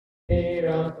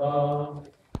ta,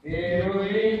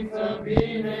 biruință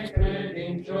bine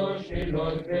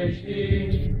credincioșilor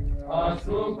creștini,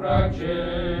 asupra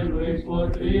celui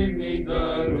potrivnic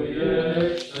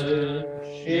dăruiește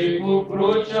și cu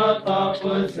crucea ta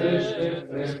păzește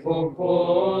pe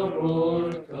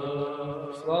poporul tău.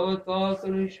 Slavă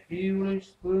Tatălui și Fiului și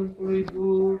Sfântului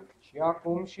Duh, și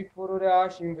acum și pururea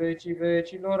și în vecii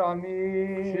vecilor.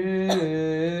 Amin.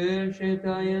 Cel ce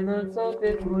te-ai înălțat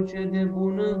pe cruce de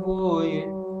bunăvoie,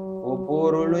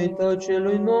 poporului tău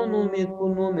celui nou numit cu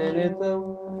numele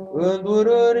tău,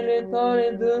 îndurările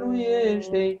tale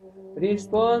dăruiește-i,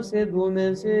 Hristoase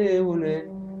Dumnezeule,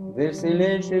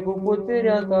 veselește cu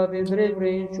puterea ta pe drept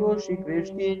credincioși și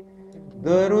creștini,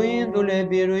 dăruindu-le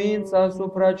biruința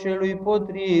asupra celui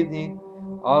potrivnic,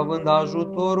 având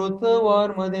ajutorul tău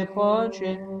armă de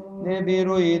pace,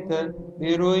 nebiruită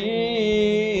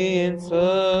biruință.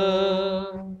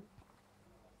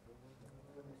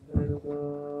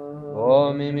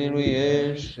 Doamne,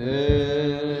 miluiește!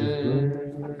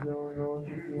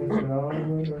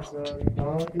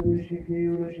 Tatălui și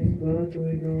Fiului și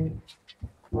Sfântului Duh,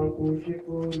 acum și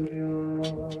pururea.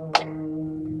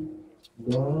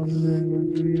 Doamne,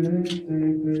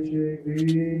 mântuiește pe cei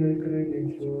bine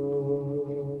credincioși.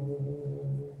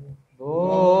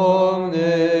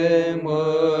 Doamne,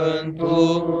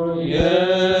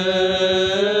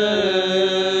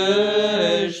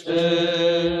 mântuiește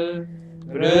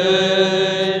pre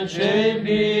cei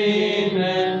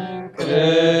bine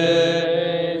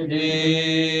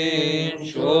credincioși.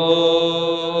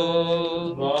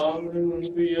 Doamne,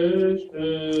 mântuiește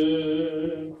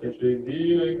pe cei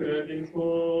bine credincioși.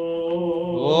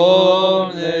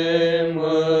 Doamne,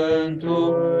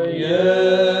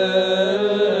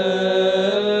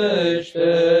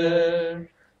 mântuiește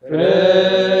pre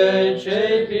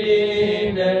cei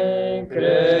bine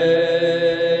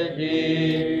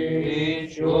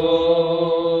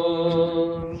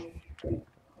credincioși.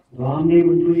 Doamne,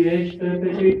 mântuiește pe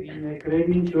cei bine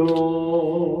credincioși.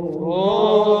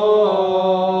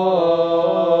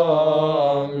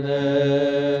 Doamne,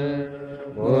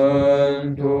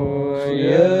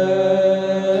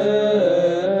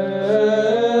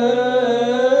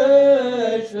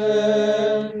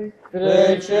 mântuiește pe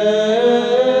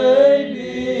cei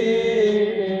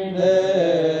bine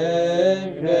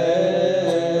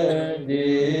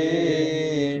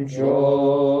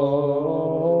credincioși.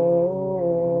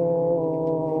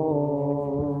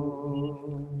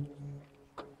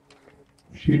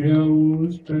 Și ne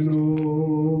auzi pe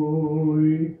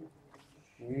noi.